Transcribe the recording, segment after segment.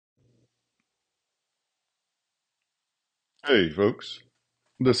Hey, folks.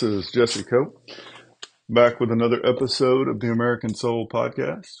 This is Jesse Cope, back with another episode of the American Soul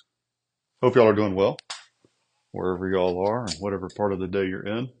Podcast. Hope y'all are doing well, wherever y'all are and whatever part of the day you're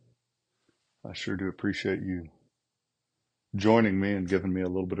in. I sure do appreciate you joining me and giving me a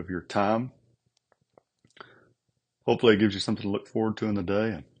little bit of your time. Hopefully, it gives you something to look forward to in the day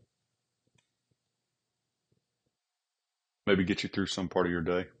and maybe get you through some part of your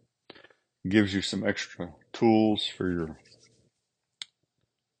day. Gives you some extra tools for your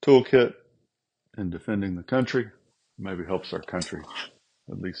toolkit in defending the country. Maybe helps our country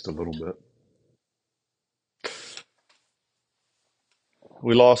at least a little bit.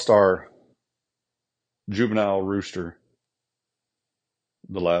 We lost our juvenile rooster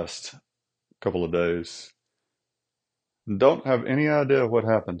the last couple of days. Don't have any idea what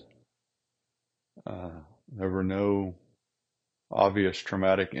happened. There were no obvious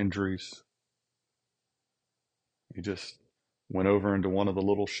traumatic injuries. He just went over into one of the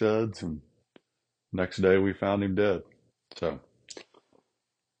little sheds, and next day we found him dead. So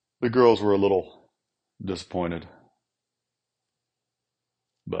the girls were a little disappointed,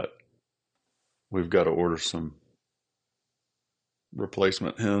 but we've got to order some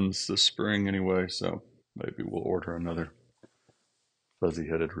replacement hens this spring anyway, so maybe we'll order another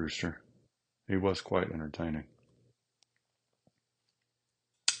fuzzy-headed rooster. He was quite entertaining.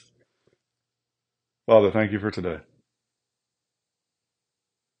 Father, thank you for today.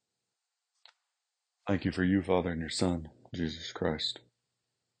 Thank you for you, Father, and your Son, Jesus Christ,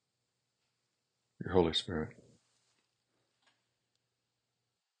 your Holy Spirit.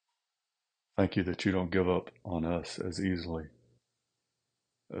 Thank you that you don't give up on us as easily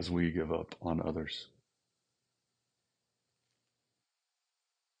as we give up on others.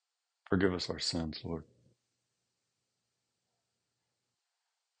 Forgive us our sins, Lord.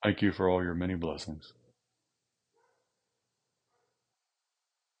 Thank you for all your many blessings,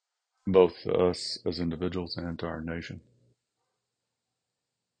 both to us as individuals and to our nation.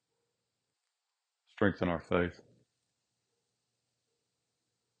 Strengthen our faith.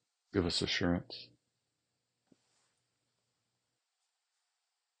 Give us assurance.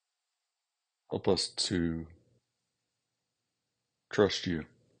 Help us to trust you,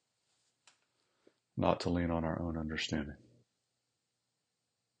 not to lean on our own understanding.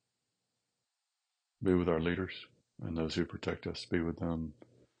 Be with our leaders and those who protect us. Be with them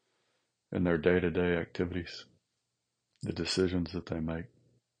in their day-to-day activities, the decisions that they make.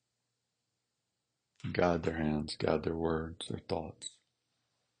 Guide their hands, guide their words, their thoughts.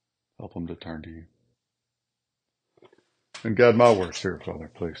 Help them to turn to you. And guide my words here, Father,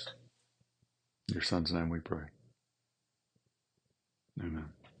 please. In your Son's name we pray. Amen.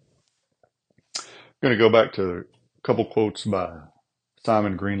 I'm going to go back to a couple quotes by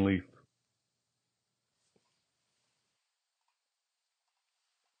Simon Greenleaf.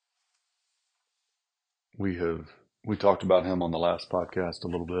 We talked about him on the last podcast a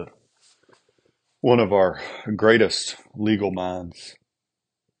little bit. One of our greatest legal minds,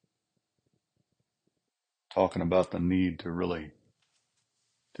 talking about the need to really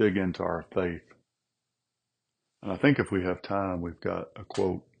dig into our faith. And I think if we have time, we've got a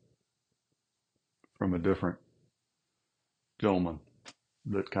quote from a different gentleman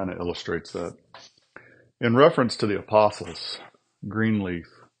that kind of illustrates that. In reference to the apostles, Greenleaf,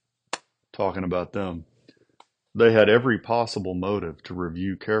 talking about them, they had every possible motive to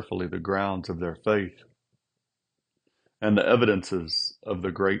review carefully the grounds of their faith and the evidences of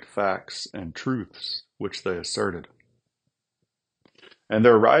the great facts and truths which they asserted. And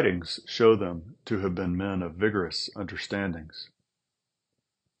their writings show them to have been men of vigorous understandings.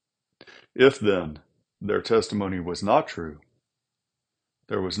 If then their testimony was not true,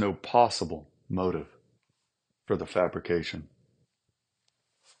 there was no possible motive for the fabrication.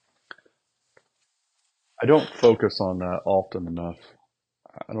 I don't focus on that often enough.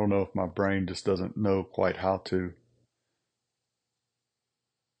 I don't know if my brain just doesn't know quite how to.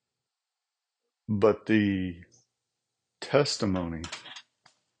 But the testimony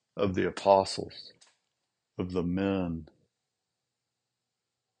of the apostles, of the men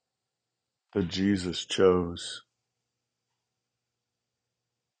that Jesus chose,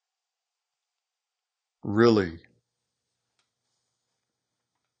 really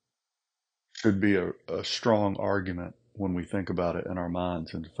should be a strong argument when we think about it in our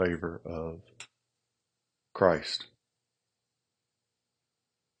minds in favor of Christ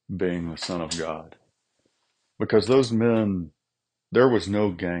being the Son of God. Because those men, there was no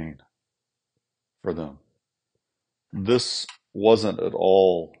gain for them. This wasn't at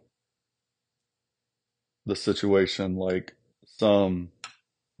all the situation like some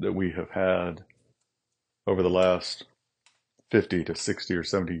that we have had over the last 50 to 60 or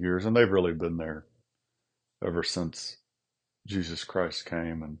 70 years, and they've really been there ever since Jesus Christ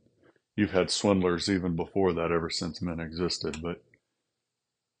came. And you've had swindlers even before that, ever since men existed. But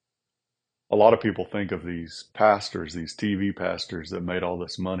a lot of people think of these pastors, these TV pastors that made all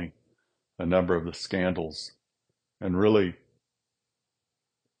this money, a number of the scandals, and really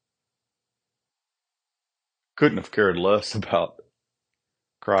couldn't have cared less about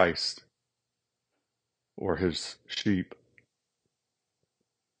Christ or his sheep,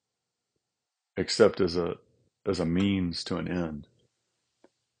 except as a means to an end.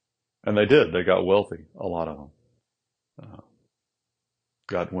 And they did. They got wealthy, a lot of them.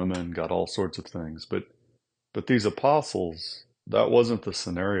 Got women, got all sorts of things. But these apostles, that wasn't the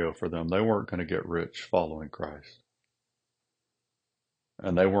scenario for them. They weren't going to get rich following Christ.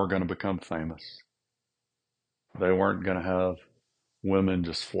 And they weren't going to become famous. They weren't going to have women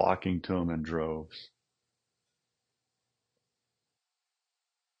just flocking to them in droves.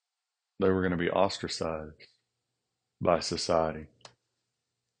 They were going to be ostracized by society,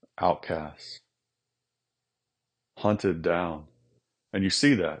 outcasts, hunted down. And you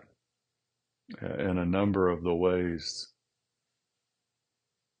see that in a number of the ways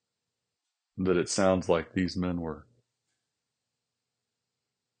that it sounds like these men were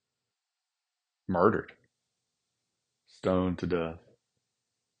murdered, stoned to death,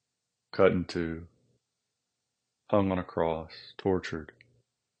 cut in two, hung on a cross, tortured,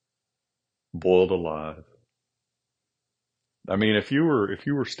 boiled alive. I mean, if you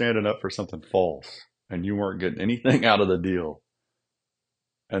were standing up for something false and you weren't getting anything out of the deal,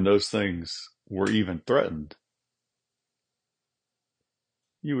 and those things were even threatened,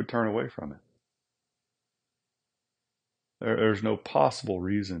 you would turn away from it. There's no possible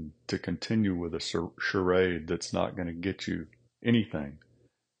reason to continue with a charade that's not going to get you anything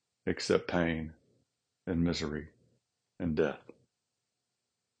except pain and misery and death.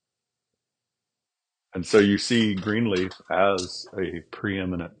 And so you see Greenleaf as a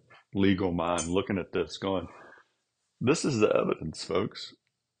preeminent legal mind looking at this going, this is the evidence, folks.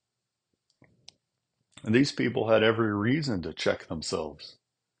 And these people had every reason to check themselves,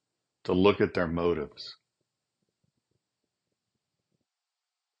 to look at their motives,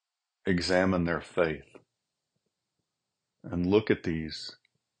 examine their faith, and look at these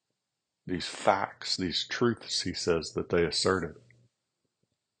facts, these truths, he says, that they asserted.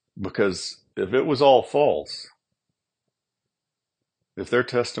 Because if it was all false, if their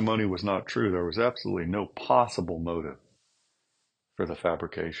testimony was not true, there was absolutely no possible motive for the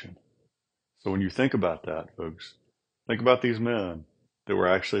fabrication. So when you think about that, folks, think about these men that were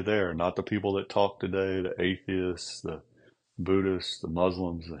actually there, not the people that talk today, the atheists, the Buddhists, the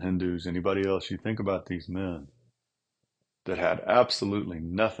Muslims, the Hindus, anybody else. You think about these men that had absolutely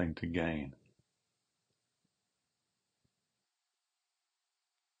nothing to gain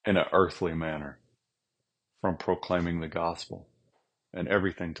in an earthly manner from proclaiming the gospel, and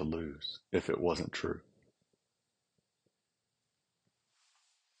everything to lose if it wasn't true.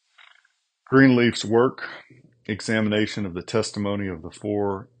 Greenleaf's work, examination of the testimony of the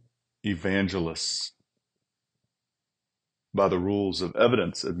four evangelists by the rules of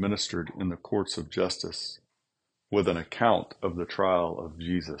evidence administered in the courts of justice, with an account of the trial of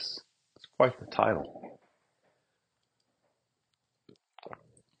Jesus. It's quite the title.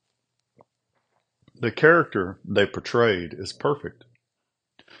 The character they portrayed is perfect.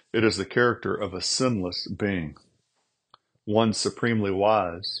 It is the character of a sinless being, one supremely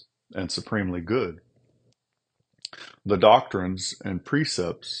wise and supremely good. The doctrines and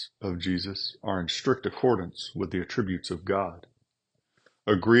precepts of Jesus are in strict accordance with the attributes of God,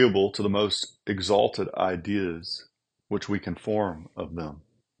 agreeable to the most exalted ideas which we can form of them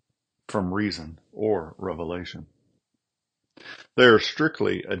from reason or revelation. They are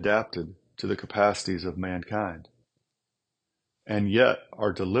strictly adapted to the capacities of mankind, and yet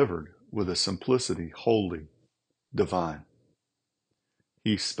are delivered with a simplicity wholly divine.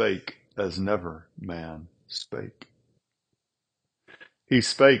 He spake as never man spake. He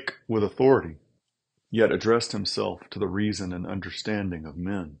spake with authority, yet addressed himself to the reason and understanding of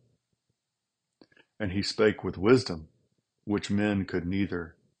men. And he spake with wisdom, which men could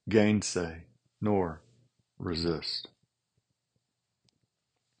neither gainsay nor resist.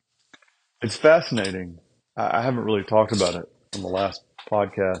 It's fascinating. I haven't really talked about it on the last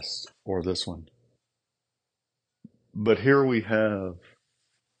podcast or this one. But here we have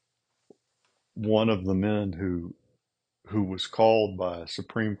one of the men who was called by a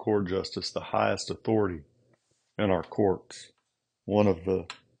Supreme Court justice the highest authority in our courts, one of the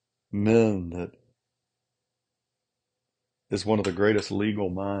men that is one of the greatest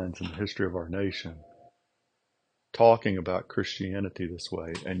legal minds in the history of our nation, talking about Christianity this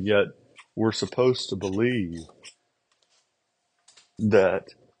way, and yet we're supposed to believe that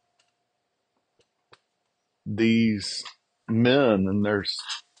these men, and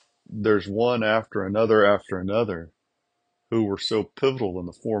there's one after another, who were so pivotal in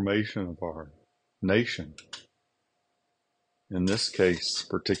the formation of our nation. In this case,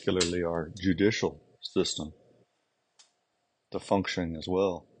 particularly our judicial system, the functioning as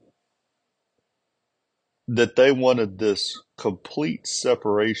well. That they wanted this complete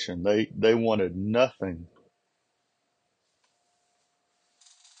separation. They wanted nothing.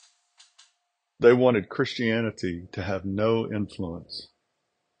 They wanted Christianity to have no influence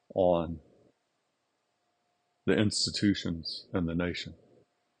on the institutions and the nation.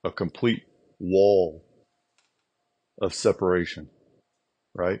 A complete wall of separation,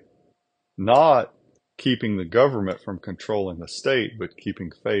 right? Not keeping the government from controlling the state, but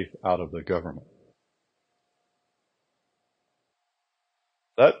keeping faith out of the government.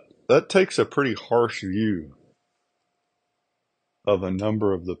 That takes a pretty harsh view of a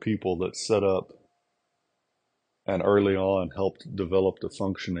number of the people that set up and early on helped develop the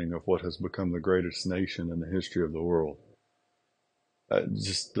functioning of what has become the greatest nation in the history of the world.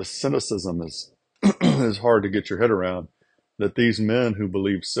 Just the cynicism is is hard to get your head around, that these men who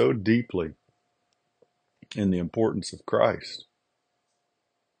believe so deeply in the importance of Christ,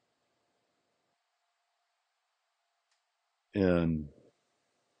 in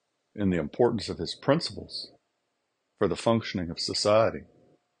the importance of his principles for the functioning of society,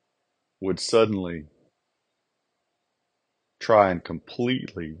 would suddenly try and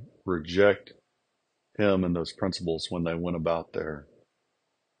completely reject him and those principles when they went about their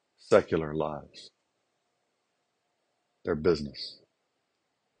secular lives, their business,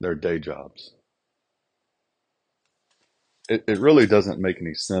 their day jobs. It really doesn't make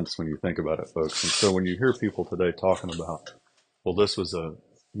any sense when you think about it, folks. And so when you hear people today talking about, well, this was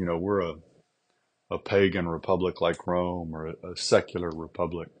we're a pagan republic like Rome, or a secular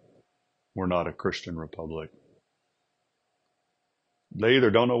republic, we're not a Christian republic. They either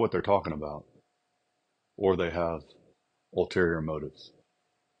don't know what they're talking about, or they have ulterior motives.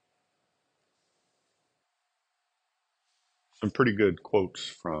 Some pretty good quotes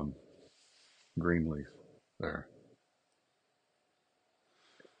from Greenleaf there.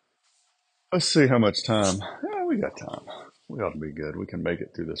 Let's see how much time. Yeah, we got time. We ought to be good. We can make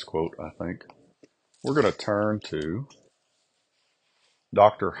it through this quote, I think. We're going to turn to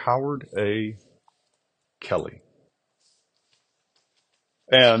Dr. Howard A. Kelly.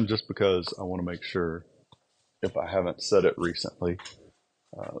 And just because I want to make sure, if I haven't said it recently,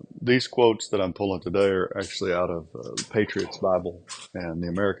 these quotes that I'm pulling today are actually out of Patriots Bible and the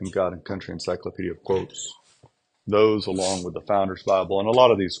American God and Country Encyclopedia of Quotes. Those, along with the Founders Bible, and a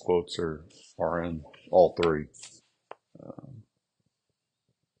lot of these quotes are in all three.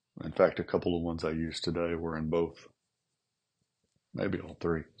 In fact, a couple of ones I used today were in both, maybe all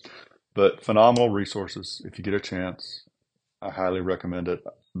three. But phenomenal resources. If you get a chance, I highly recommend it.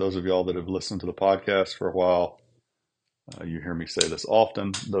 Those of y'all that have listened to the podcast for a while, you hear me say this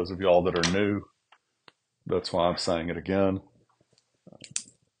often. Those of y'all that are new, that's why I'm saying it again.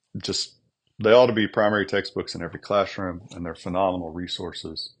 Just, they ought to be primary textbooks in every classroom, and they're phenomenal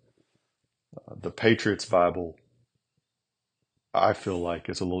resources. The Patriots Bible, I feel like,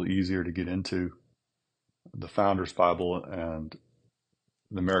 is a little easier to get into. The Founders Bible and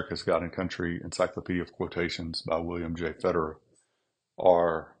the America's God and Country Encyclopedia of Quotations by William J. Federer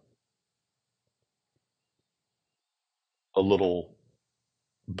are a little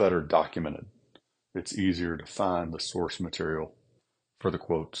better documented. It's easier to find the source material for the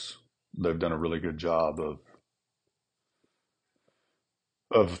quotes. They've done a really good job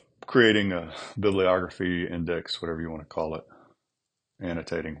of creating a bibliography, index, whatever you want to call it,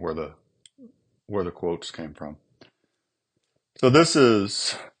 annotating where the quotes came from. So this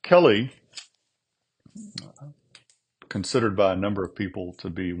is Kelly, considered by a number of people to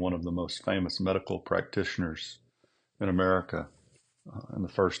be one of the most famous medical practitioners in America in the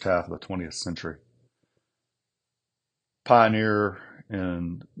first half of the 20th century. Pioneer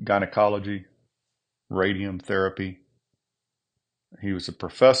in gynecology, radium therapy. He was a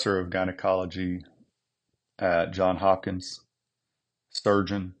professor of gynecology at Johns Hopkins,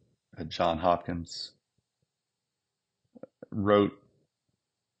 surgeon at Johns Hopkins, wrote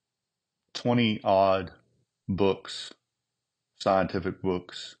 20 odd books, scientific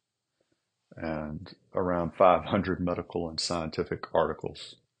books, and around 500 medical and scientific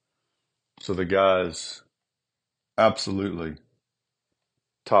articles. So the guy's absolutely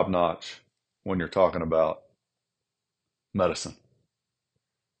top notch when you're talking about medicine.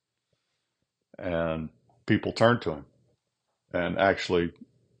 And people turned to him. And actually,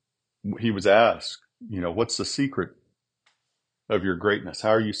 he was asked, what's the secret of your greatness? How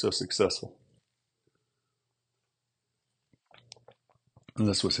are you so successful? And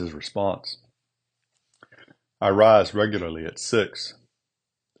this was his response. I rise regularly at 6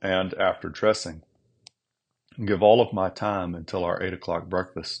 and, after dressing, give all of my time until our 8 o'clock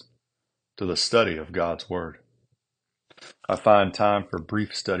breakfast to the study of God's Word. I find time for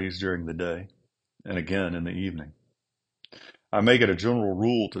brief studies during the day and again in the evening. I make it a general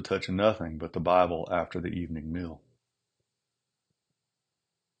rule to touch nothing but the Bible after the evening meal.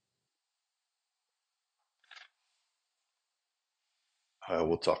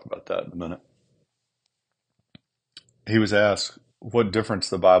 We'll talk about that in a minute. He was asked what difference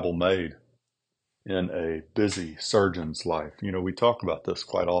the Bible made in a busy surgeon's life. We talk about this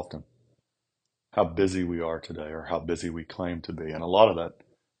quite often, how busy we are today or how busy we claim to be. And a lot of that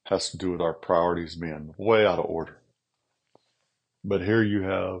has to do with our priorities being way out of order. But here you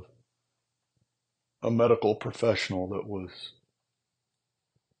have a medical professional that was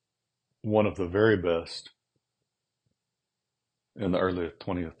one of the very best in the early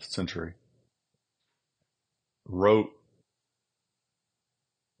 20th century, wrote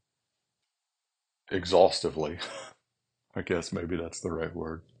exhaustively, I guess maybe that's the right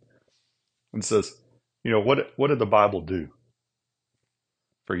word, and says, what did the Bible do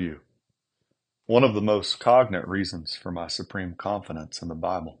for you? One of the most cognate reasons for my supreme confidence in the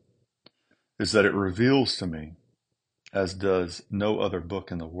Bible is that it reveals to me, as does no other book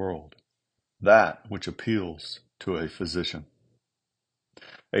in the world, that which appeals to a physician.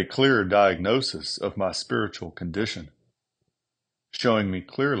 A clear diagnosis of my spiritual condition, showing me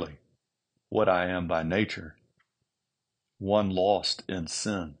clearly what I am by nature, one lost in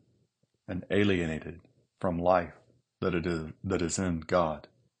sin and alienated from life that is in God.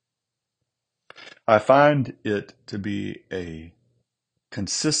 I find it to be a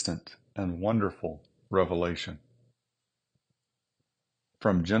consistent and wonderful revelation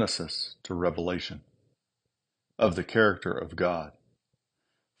from Genesis to Revelation of the character of God,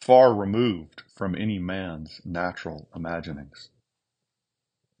 far removed from any man's natural imaginings.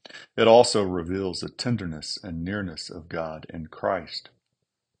 It also reveals the tenderness and nearness of God in Christ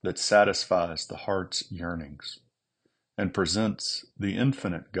that satisfies the heart's yearnings and presents the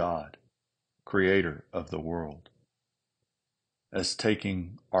infinite God, creator of the world, as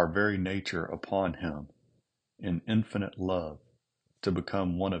taking our very nature upon him in infinite love to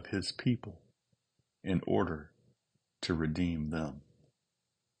become one of his people in order to redeem them.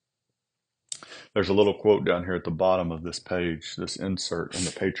 There's a little quote down here at the bottom of this page, this insert in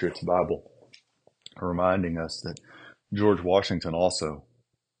the Patriot's Bible, reminding us that George Washington also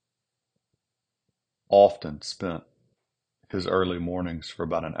often spent his early mornings for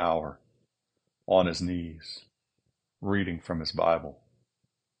about an hour on his knees, reading from his Bible.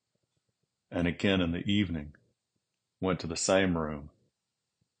 And again in the evening, went to the same room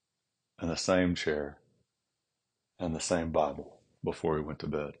and the same chair and the same Bible before he went to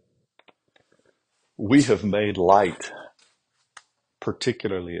bed. We have made light,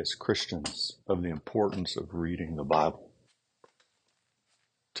 particularly as Christians, of the importance of reading the Bible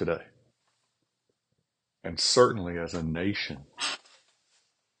today. And certainly as a nation,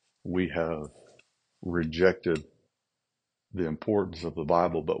 we have rejected the importance of the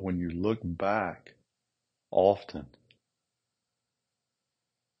Bible. But when you look back, often,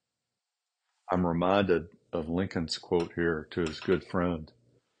 I'm reminded of Lincoln's quote here to his good friend,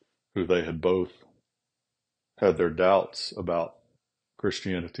 who they had both had their doubts about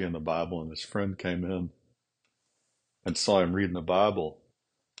Christianity and the Bible. And his friend came in and saw him reading the Bible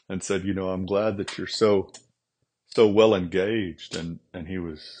and said, I'm glad that you're so well engaged. And he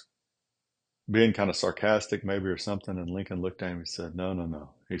was being kind of sarcastic maybe or something. And Lincoln looked at him and said, no.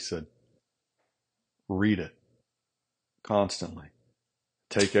 He said, read it constantly.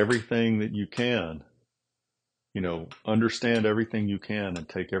 Take everything that you can, understand everything you can and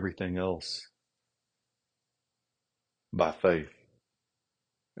take everything else by faith,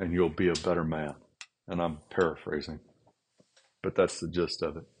 and you'll be a better man. And I'm paraphrasing, but that's the gist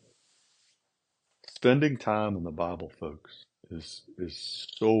of it. Spending time in the Bible, folks, is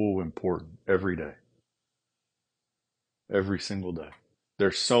so important every day, every single day.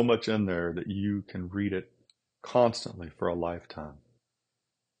 There's so much in there that you can read it constantly for a lifetime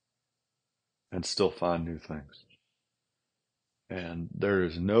and still find new things. And there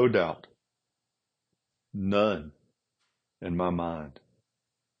is no doubt, none in my mind,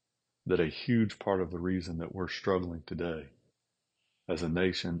 that a huge part of the reason that we're struggling today as a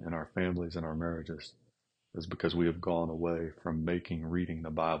nation, in our families, and our marriages, is because we have gone away from making reading the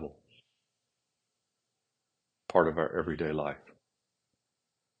Bible part of our everyday life.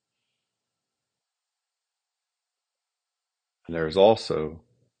 And there is also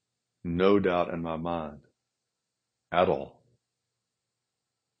no doubt in my mind at all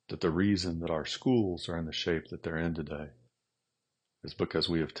that the reason that our schools are in the shape that they're in today is because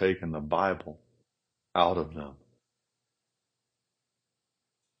we have taken the Bible out of them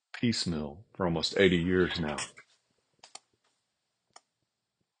piecemeal for almost 80 years now.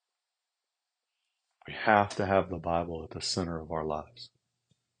 We have to have the Bible at the center of our lives.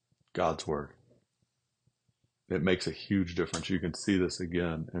 God's Word. It makes a huge difference. You can see this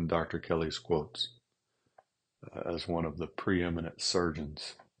again in Dr. Kelly's quotes as one of the preeminent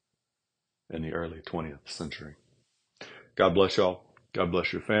surgeons in the early 20th century. God bless y'all. God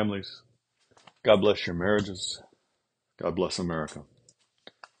bless your families. God bless your marriages. God bless America.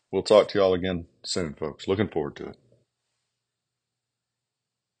 We'll talk to y'all again soon, folks. Looking forward to it.